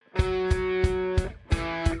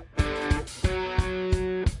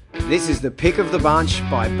This is the Pick of the Bunch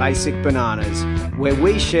by Basic Bananas, where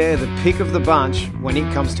we share the pick of the bunch when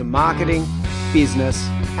it comes to marketing, business,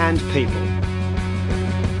 and people.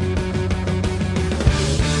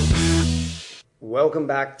 Welcome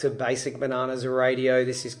back to Basic Bananas Radio.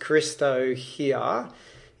 This is Christo here.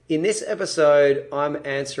 In this episode, I'm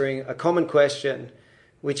answering a common question,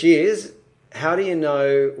 which is, how do you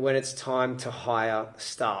know when it's time to hire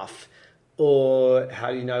staff? Or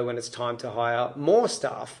how do you know when it's time to hire more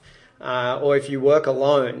staff? Or if you work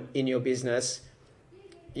alone in your business,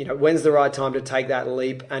 when's the right time to take that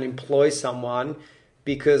leap and employ someone?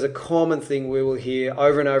 Because a common thing we will hear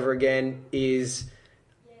over and over again is,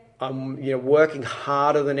 I'm working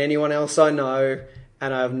harder than anyone else I know,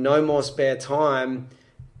 and I have no more spare time,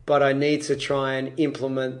 but I need to try and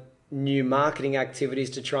implement new marketing activities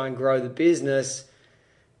to try and grow the business,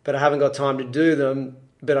 but I haven't got time to do them.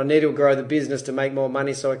 But I need to grow the business to make more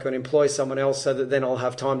money so I can employ someone else so that then I'll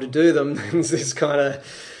have time to do them. It's this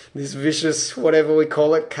vicious, whatever we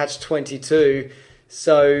call it, catch-22.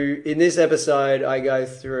 So in this episode, I go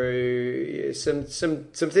through some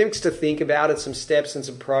things to think about, some steps and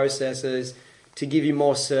some processes to give you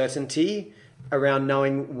more certainty around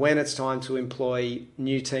knowing when it's time to employ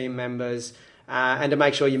new team members and to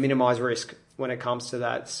make sure you minimize risk when it comes to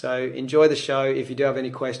that. So enjoy the show. If you do have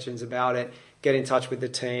any questions about it, get in touch with the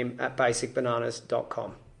team at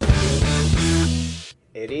basicbananas.com.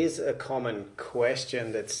 It is a common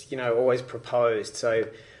question that's, always proposed. So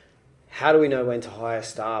how do we know when to hire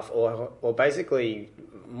staff? Or basically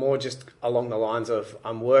more just along the lines of,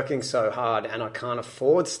 I'm working so hard and I can't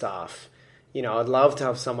afford staff. I'd love to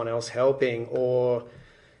have someone else helping, or,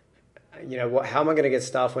 how am I going to get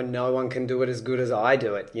staff when no one can do it as good as I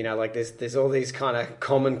do it? There's all these kind of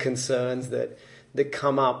common concerns that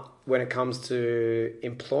come up when it comes to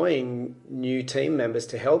employing new team members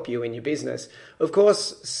to help you in your business. Of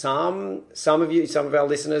course, some of our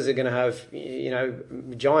listeners are going to have,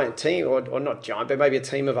 giant team, or not giant, but maybe a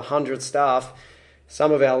team of 100 staff.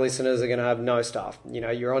 Some of our listeners are going to have no staff.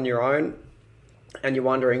 You're on your own and you're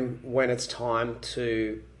wondering when it's time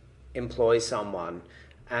to employ someone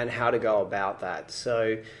and how to go about that.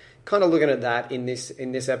 So kind of looking at that in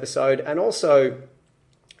this episode. And also,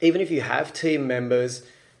 even if you have team members,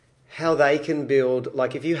 how they can build,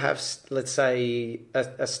 like if you have, let's say,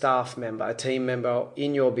 a staff member, a team member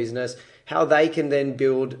in your business, how they can then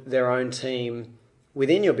build their own team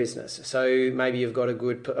within your business. So maybe you've got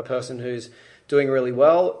a person who's doing really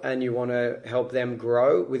well and you want to help them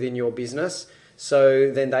grow within your business. So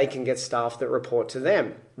then they can get staff that report to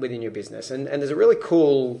them within your business. And there's a really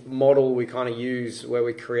cool model we kind of use where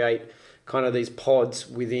we create kind of these pods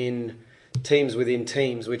within teams,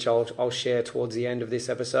 which I'll share towards the end of this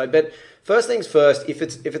episode. But first things first, if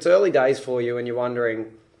it's early days for you and you're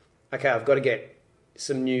wondering, okay, I've got to get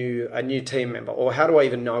a new team member, or how do I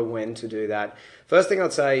even know when to do that? First thing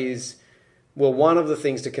I'd say is, well, one of the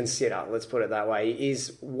things to consider, let's put it that way,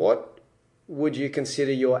 is what would you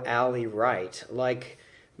consider your hourly rate? Like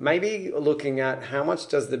maybe looking at how much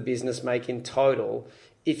does the business make in total.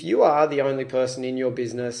 If you are the only person in your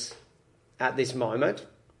business at this moment,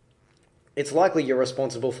 it's likely you're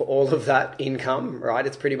responsible for all of that income, right?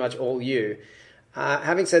 It's pretty much all you.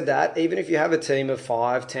 Having said that, even if you have a team of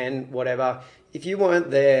 5, 10, whatever, if you weren't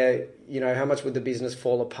there, how much would the business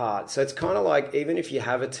fall apart? So it's kind of like, even if you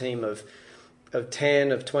have a team of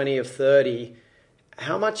 10, of 20, of 30,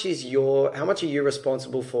 how much are you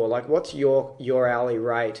responsible for? Like, what's your hourly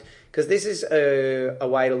rate? Because this is a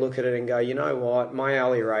way to look at it and go, you know what, my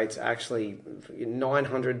hourly rate's actually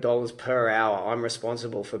 $900 per hour I'm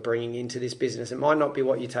responsible for bringing into this business. It might not be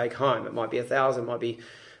what you take home. It might be $1,000, it might be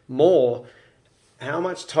more. How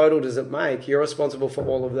much total does it make? You're responsible for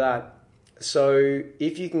all of that. So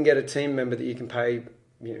if you can get a team member that you can pay,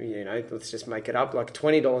 let's just make it up, like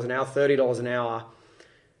 $20 an hour, $30 an hour,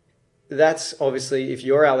 that's obviously, if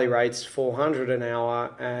your hourly rate's $400 an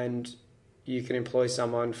hour and you can employ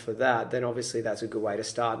someone for that, then obviously that's a good way to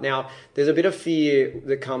start. Now, there's a bit of fear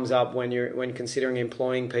that comes up when considering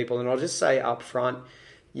employing people, and I'll just say up front,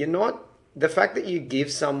 the fact that you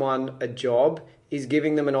give someone a job is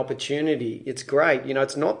giving them an opportunity. It's great.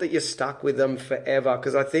 It's not that you're stuck with them forever,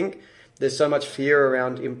 because I think there's so much fear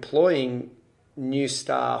around employing new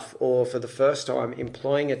staff, or for the first time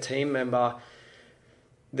employing a team member,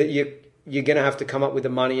 that you're going to have to come up with the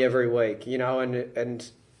money every week, and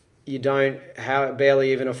you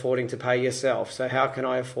barely even affording to pay yourself. So how can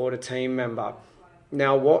I afford a team member?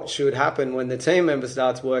 Now, what should happen when the team member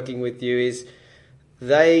starts working with you is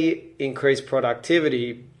they increase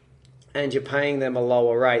productivity, and you're paying them a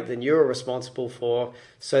lower rate than you're responsible for,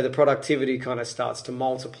 so the productivity kind of starts to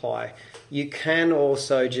multiply. You can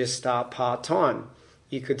also just start part-time.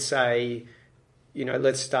 You could say,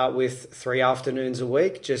 let's start with 3 afternoons a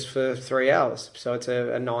week just for 3 hours. So it's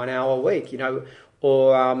a 9-hour week,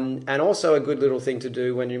 or and also a good little thing to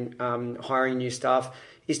do when you're hiring new staff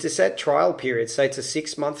is to set trial periods. Say it's a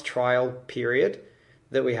 6-month trial period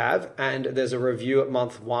that we have, and there's a review at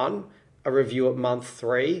month 1, a review at month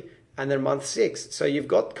 3, and then month 6. So you've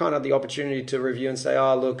got kind of the opportunity to review and say,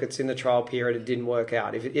 oh, look, it's in the trial period, it didn't work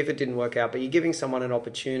out. If it didn't work out, but you're giving someone an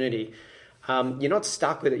opportunity. You're not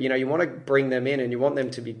stuck with it. You want to bring them in and you want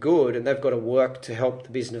them to be good, and they've got to work to help the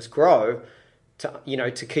business grow,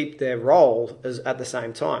 to keep their role at the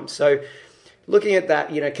same time. So looking at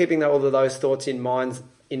that, keeping all of those thoughts in mind,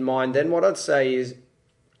 then what I'd say is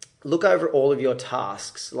look over all of your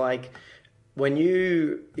tasks. Like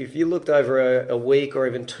if you looked over a week or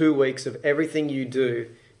even 2 weeks of everything you do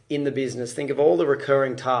in the business, think of all the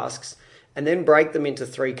recurring tasks and then break them into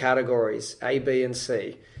 3 categories, A, B, and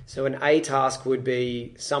C. So an A task would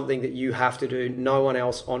be something that you have to do. No one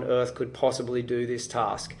else on earth could possibly do this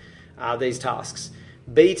task, these tasks.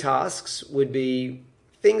 B tasks would be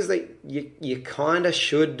things that you kind of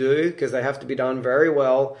should do because they have to be done very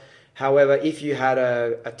well. However, if you had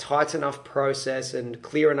a tight enough process and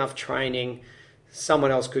clear enough training,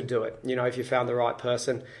 someone else could do it, if you found the right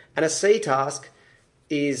person. And a C task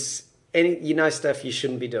is stuff you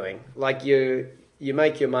shouldn't be doing. Like you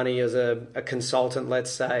make your money as a consultant,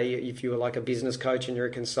 let's say, if you were like a business coach and you're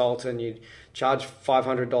a consultant, you charge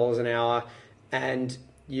 $500 an hour and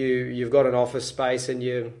you've got an office space and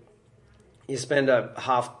you spend a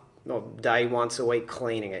half day once a week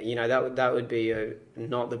cleaning it. That would be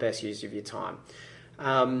not the best use of your time.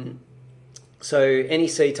 So any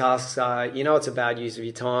C tasks are, it's a bad use of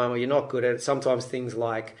your time or you're not good at it. Sometimes things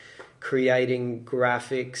like creating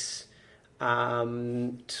graphics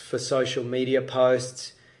for social media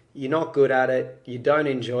posts, you're not good at it, you don't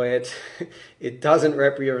enjoy it, it doesn't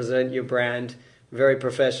represent your brand very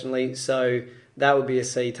professionally, so that would be a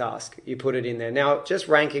C task. You put it in there. Now, just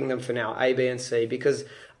ranking them for now, A, B, and C, because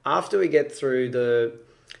after we get through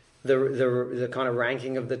the kind of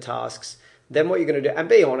ranking of the tasks, then what you're going to do, and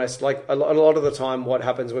be honest, like a lot of the time what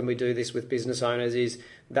happens when we do this with business owners is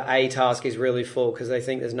the A task is really full because they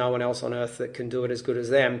think there's no one else on earth that can do it as good as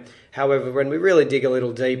them. However, when we really dig a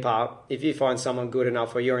little deeper, if you find someone good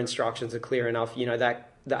enough or your instructions are clear enough, that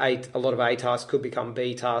a lot of A tasks could become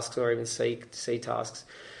B tasks or even C tasks.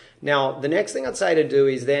 Now, the next thing I'd say to do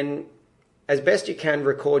is then, as best you can,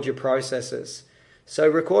 record your processes. So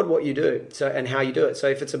record what you do and how you do it. So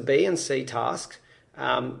if it's a B and C task,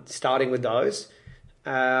 starting with those,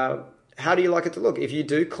 how do you like it to look? If you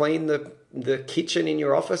do clean the kitchen in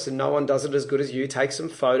your office and no one does it as good as you, take some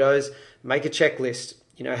photos, make a checklist.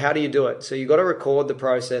 How do you do it? So you've got to record the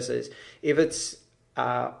processes. If it's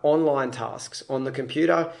online tasks on the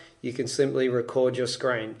computer, you can simply record your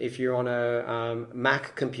screen. If you're on a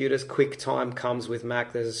Mac computers, QuickTime comes with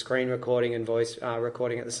Mac. There's a screen recording and voice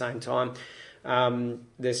recording at the same time.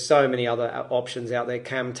 There's so many other options out there.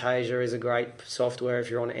 Camtasia is a great software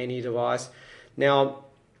if you're on any device. Now,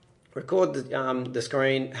 record the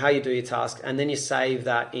screen, how you do your task, and then you save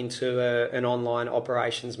that into an online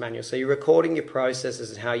operations manual. So you're recording your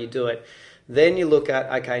processes and how you do it. Then you look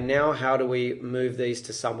at, okay, now how do we move these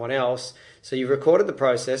to someone else? So you've recorded the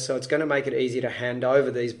process, so it's going to make it easy to hand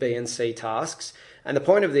over these B and C tasks. And the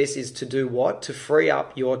point of this is to do what? To free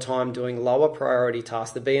up your time doing lower priority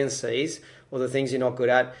tasks, the B and C's, or the things you're not good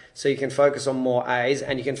at, so you can focus on more A's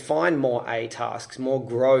and you can find more A tasks, more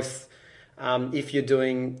growth. If you're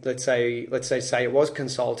doing, let's say it was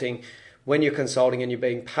consulting, when you're consulting and you're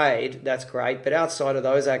being paid, that's great. But outside of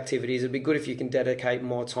those activities, it'd be good if you can dedicate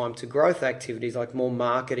more time to growth activities like more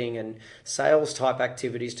marketing and sales type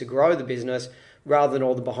activities to grow the business rather than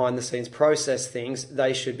all the behind the scenes process things.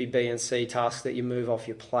 They should be B and C tasks that you move off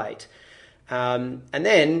your plate. And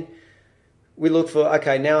then we look for,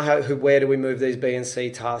 okay, now where do we move these B and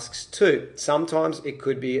C tasks to? Sometimes it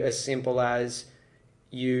could be as simple as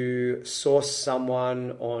you source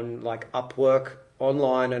someone on like Upwork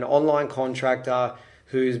online, an online contractor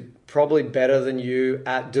who's probably better than you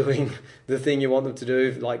at doing the thing you want them to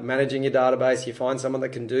do, like managing your database. You find someone that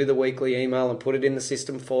can do the weekly email and put it in the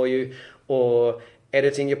system for you, or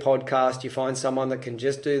editing your podcast. You find someone that can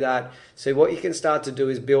just do that. So what you can start to do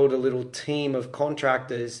is build a little team of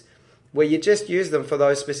contractors where you just use them for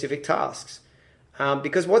those specific tasks.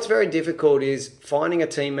 Because what's very difficult is finding a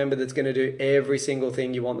team member that's going to do every single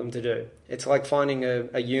thing you want them to do. It's like finding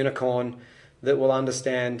a unicorn that will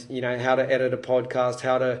understand, how to edit a podcast,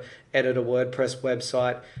 how to edit a WordPress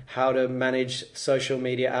website, how to manage social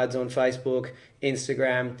media ads on Facebook,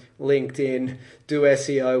 Instagram, LinkedIn, do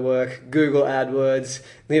SEO work, Google AdWords,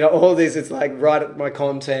 all this. It's like write my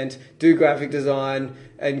content, do graphic design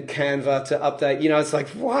and Canva to update. It's like,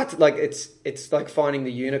 what? Like it's like finding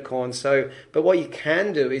the unicorn. So, but what you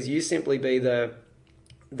can do is you simply be the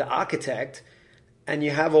architect, and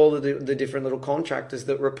you have all of the different little contractors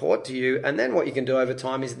that report to you. And then what you can do over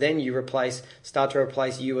time is then you start to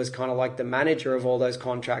replace you as kind of like the manager of all those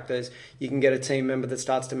contractors. You can get a team member that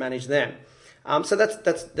starts to manage them. So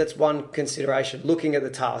that's one consideration. Looking at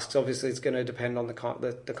the tasks, obviously it's going to depend on the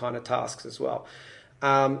kind of tasks as well.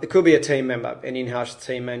 It could be a team member, an in-house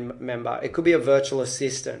team member. It could be a virtual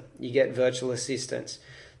assistant. You get virtual assistants.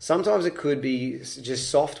 Sometimes it could be just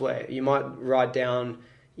software. You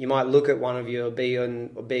might look at one of your B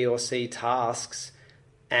or C tasks,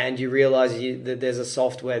 and you realize that there's a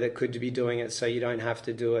software that could be doing it, so you don't have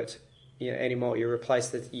to do it anymore. You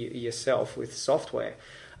replace yourself with software.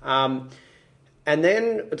 And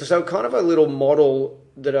then, so kind of a little model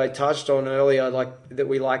that I touched on earlier, that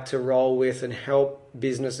we like to roll with and help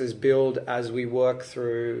businesses build as we work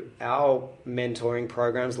through our mentoring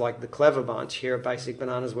programs like the Clever Bunch here at Basic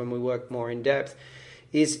Bananas when we work more in depth,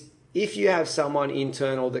 is if you have someone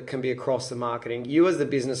internal that can be across the marketing, you as the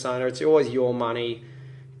business owner, it's always your money.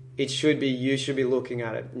 You should be looking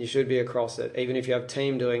at it. You should be across it. Even if you have a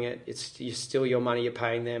team doing it, it's still your money you're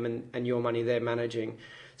paying them and your money they're managing.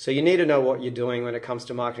 So you need to know what you're doing when it comes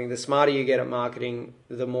to marketing. The smarter you get at marketing,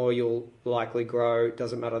 the more you'll likely grow. It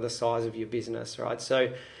doesn't matter the size of your business, right?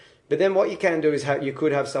 So, but then what you can do is you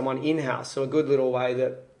could have someone in-house. So a good little way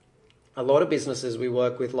that a lot of businesses we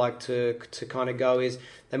work with like to kind of go is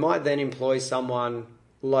they might then employ someone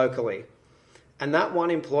locally. And that one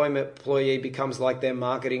employee becomes like their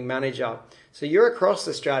marketing manager. So you're across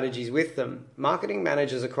the strategies with them, marketing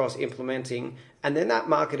managers across implementing, and then that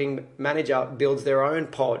marketing manager builds their own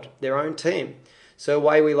pod, their own team. So the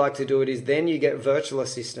way we like to do it is then you get virtual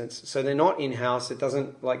assistants. So they're not in-house. It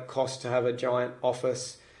doesn't cost to have a giant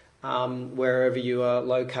office wherever you are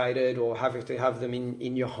located, or have to have them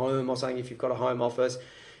in your home or something if you've got a home office.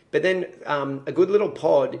 But then a good little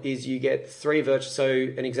pod is you get 3 virtual. So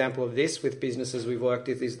an example of this with businesses we've worked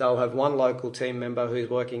with is they'll have one local team member who's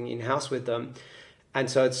working in-house with them. And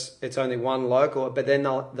so it's only one local, but then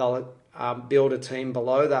they'll build a team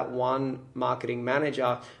below that one marketing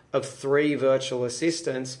manager of 3 virtual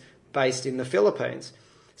assistants based in the Philippines.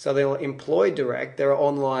 So they'll employ direct. There are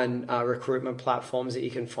online recruitment platforms that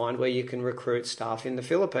you can find where you can recruit staff in the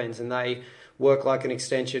Philippines, and they work like an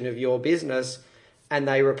extension of your business, and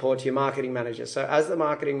they report to your marketing manager. So as the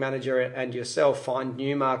marketing manager and yourself find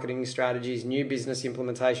new marketing strategies, new business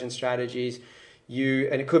implementation strategies,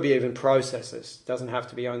 and it could be even processes. It doesn't have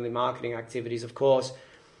to be only marketing activities, of course.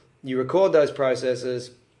 You record those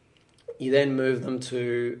processes, you then move them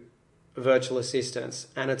to virtual assistants.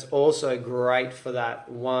 And it's also great for that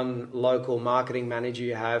one local marketing manager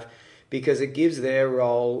you have, because it gives their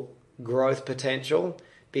role growth potential,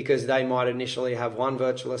 because they might initially have one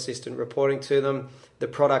virtual assistant reporting to them. The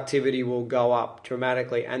productivity will go up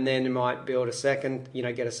dramatically, and then you might build a second,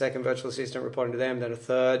 get a second virtual assistant reporting to them, then a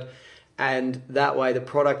third. And that way the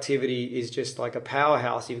productivity is just like a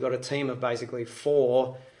powerhouse. You've got a team of basically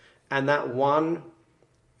 4, and that one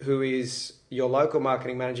who is your local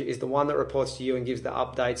marketing manager is the one that reports to you and gives the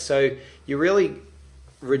updates. So you're really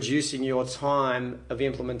reducing your time of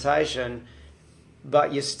implementation,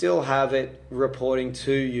 but you still have it reporting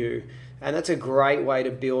to you. And that's a great way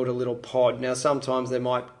to build a little pod. Now, sometimes they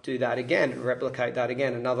might do that again, replicate that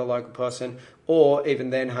again, another local person, or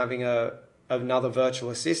even then having another virtual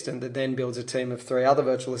assistant that then builds a team of 3 other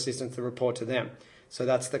virtual assistants to report to them. So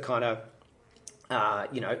that's the kind of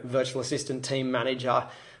virtual assistant team manager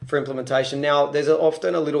for implementation. Now, there's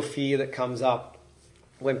often a little fear that comes up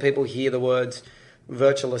when people hear the words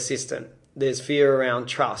virtual assistant. There's fear around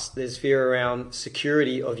trust. There's fear around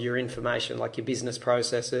security of your information, like your business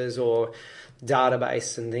processes or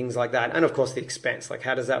database and things like that. And of course, the expense, like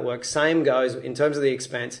how does that work? Same goes in terms of the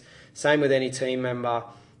expense. Same with any team member.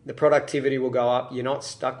 The productivity will go up. You're not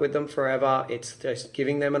stuck with them forever. It's just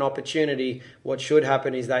giving them an opportunity. What should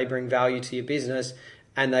happen is they bring value to your business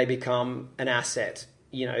and they become an asset.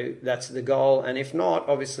 That's the goal. And if not,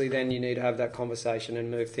 obviously, then you need to have that conversation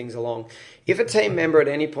and move things along. If a team member at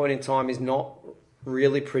any point in time is not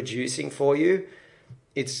really producing for you,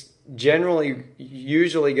 it's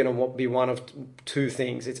usually going to be one of 2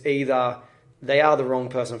 things. It's either they are the wrong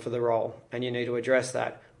person for the role and you need to address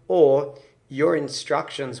that, or your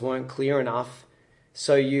instructions weren't clear enough,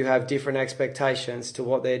 so you have different expectations to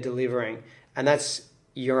what they're delivering. And that's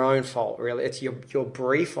your own fault, really. It's your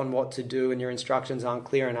brief on what to do and your instructions aren't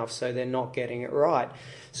clear enough, so they're not getting it right.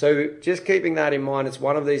 So just keeping that in mind, it's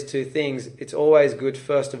one of these two things. It's always good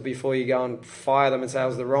before you go and fire them and say I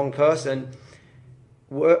was the wrong person.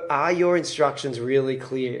 Are your instructions really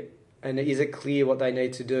clear? And is it clear what they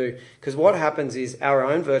need to do? Because what happens is our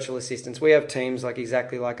own virtual assistants, we have teams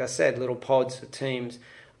exactly like I said, little pods of teams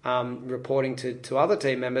reporting to other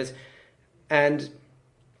team members, and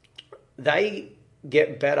they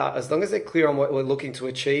get better as long as they're clear on what we're looking to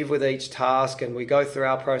achieve with each task, and we go through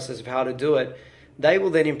our process of how to do it. They will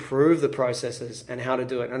then improve the processes and how to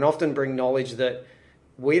do it, and often bring knowledge that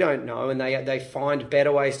we don't know, and they find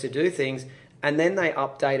better ways to do things. And then they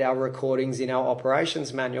update our recordings in our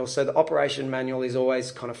operations manual. So the operation manual is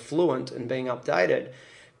always kind of fluent and being updated.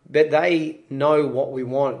 But they know what we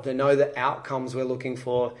want. They know the outcomes we're looking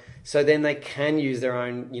for. So then they can use their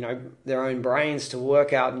own brains to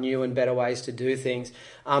work out new and better ways to do things.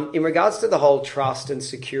 In regards to the whole trust and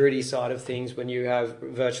security side of things, when you have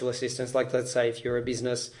virtual assistants, like let's say if you're a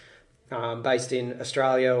business based in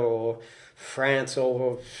Australia or France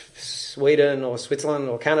or Sweden or Switzerland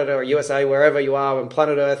or Canada or USA, wherever you are on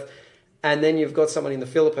planet Earth, and then you've got someone in the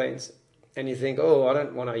Philippines and you think, oh, I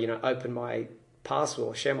don't want to, open my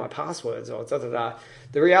password, share my passwords or da-da-da.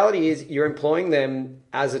 The reality is you're employing them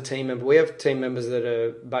as a team member. We have team members that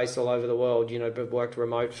are based all over the world, have worked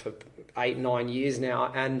remote for 8-9 years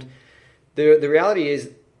now. And the reality is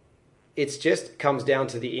it just comes down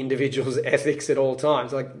to the individual's ethics at all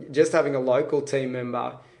times. Like just having a local team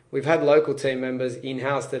member. We've had local team members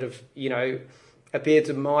in-house that have, appeared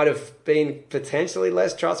to might have been potentially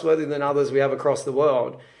less trustworthy than others we have across the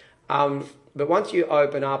world. But once you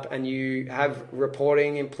open up and you have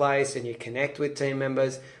reporting in place and you connect with team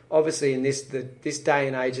members, obviously in this day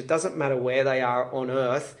and age, it doesn't matter where they are on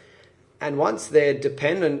Earth. And once they're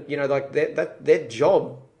dependent, their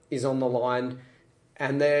job is on the line.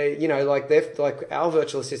 And they're our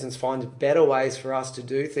virtual assistants find better ways for us to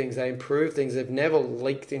do things. They improve things. They've never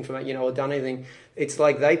leaked information, or done anything. It's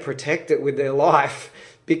like they protect it with their life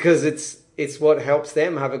because it's what helps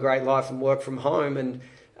them have a great life and work from home and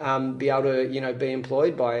be able to, be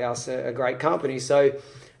employed by us, a great company. So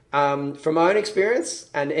from my own experience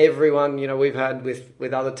and everyone, we've had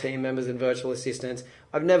with other team members and virtual assistants,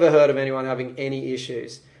 I've never heard of anyone having any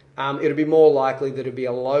issues. It'd be more likely that it'd be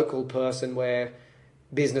a local person where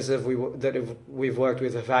businesses we've worked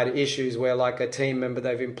with have had issues where like a team member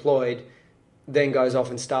they've employed then goes off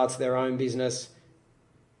and starts their own business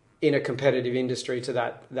in a competitive industry to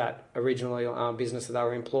that original business that they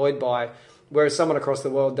were employed by, whereas someone across the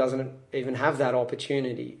world doesn't even have that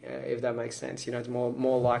opportunity, if that makes sense. It's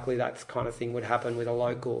more likely that kind of thing would happen with a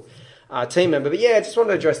local team member. But yeah, I just wanted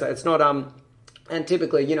to address that. It's not and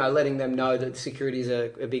typically, letting them know that security is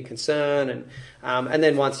a big concern, and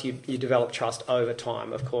then once you develop trust over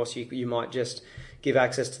time, of course, you might just give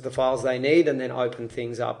access to the files they need and then open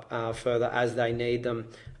things up further as they need them.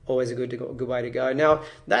 Always a good way to go. Now,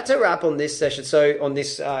 that's a wrap on this session. So on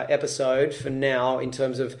this episode for now, in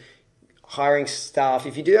terms of hiring staff,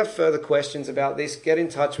 if you do have further questions about this, get in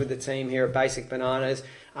touch with the team here at Basic Bananas.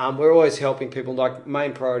 We're always helping people. Like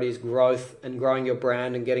main priority is growth and growing your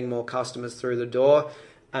brand and getting more customers through the door.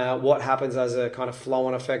 What happens as a kind of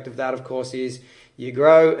flow-on effect of that, of course, is you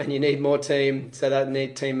grow and you need more team. So that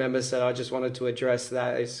need team members. So I just wanted to address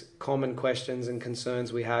that as common questions and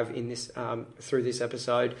concerns we have in this through this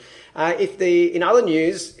episode. In other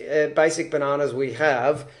news, Basic Bananas, we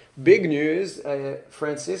have big news.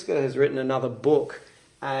 Francisca has written another book,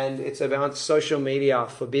 and it's about social media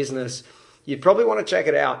for business. You'd probably want to check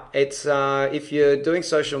it out. It's if you're doing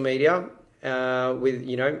social media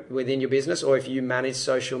within your business, or if you manage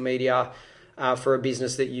social media for a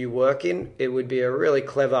business that you work in, it would be a really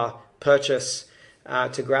clever purchase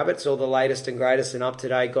to grab it. It's all the latest and greatest and up to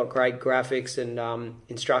date. Got great graphics and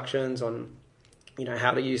instructions on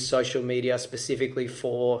how to use social media specifically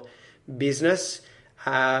for business.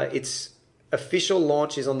 Its official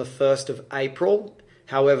launch is on the 1st of April.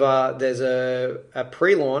 However, there's a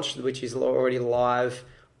pre-launch which is already live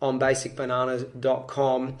on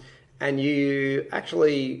basicbananas.com, and you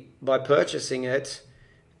actually, by purchasing it,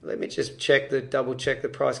 let me just double check the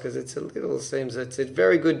price because it's a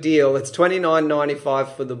very good deal. It's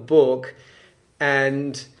 $29.95 for the book,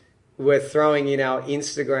 and we're throwing in our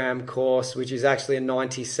Instagram course, which is actually a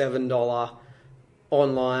 $97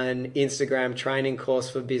 online Instagram training course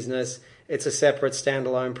for business. It's a separate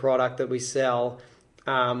standalone product that we sell.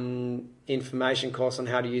 Information course on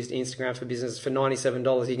how to use Instagram for business for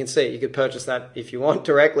 $97. You can see it. You could purchase that if you want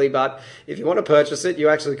directly, but if you want to purchase it, you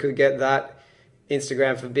actually could get that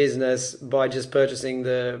Instagram for business by just purchasing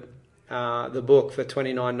the the book for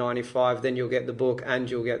 $29.95, then you'll get the book and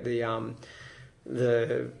you'll get the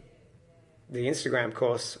Instagram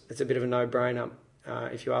course. It's a bit of a no-brainer,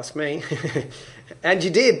 if you ask me. And you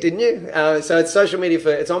did, didn't you? So it's social media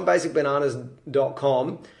it's on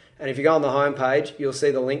basicbananas.com. And if you go on the homepage, you'll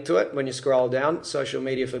see the link to it when you scroll down, Social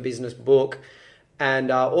Media for Business book,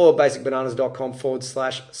 and or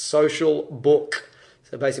basicbananas.com/social book.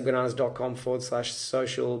 So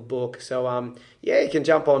basicbananas.com/social book. So you can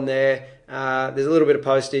jump on there. There's a little bit of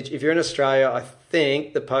postage. If you're in Australia, I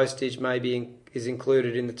think the postage is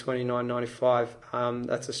included in the $29.95.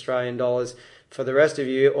 That's Australian dollars. For the rest of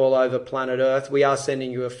you all over planet Earth, we are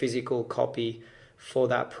sending you a physical copy for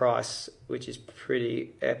that price, which is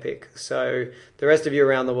pretty epic. So the rest of you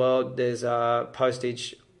around the world, there's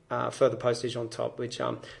postage, further postage on top, which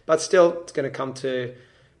but still it's going to come to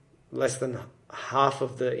less than half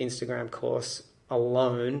of the Instagram course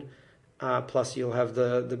alone. Plus you'll have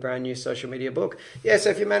the brand new social media book. Yeah,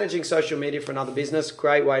 so if you're managing social media for another business,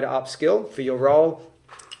 great way to upskill for your role.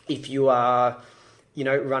 If you are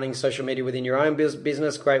running social media within your own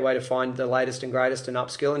business, great way to find the latest and greatest and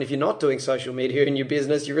upskill. And if you're not doing social media in your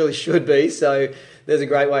business, you really should be. So there's a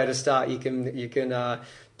great way to start. You can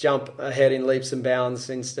jump ahead in leaps and bounds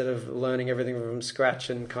instead of learning everything from scratch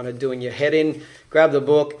and kind of doing your head in. Grab the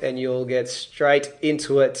book and you'll get straight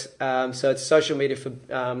into it. So it's Social Media for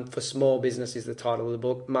Small Business is the title of the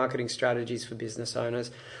book, Marketing Strategies for Business Owners.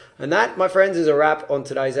 And that, my friends, is a wrap on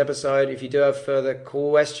today's episode. If you do have further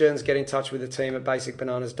questions, get in touch with the team at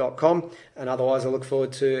basicbananas.com. And otherwise, I look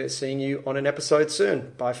forward to seeing you on an episode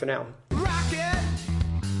soon. Bye for now.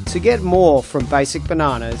 To get more from Basic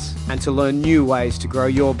Bananas and to learn new ways to grow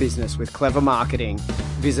your business with clever marketing,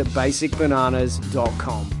 visit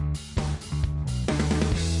basicbananas.com.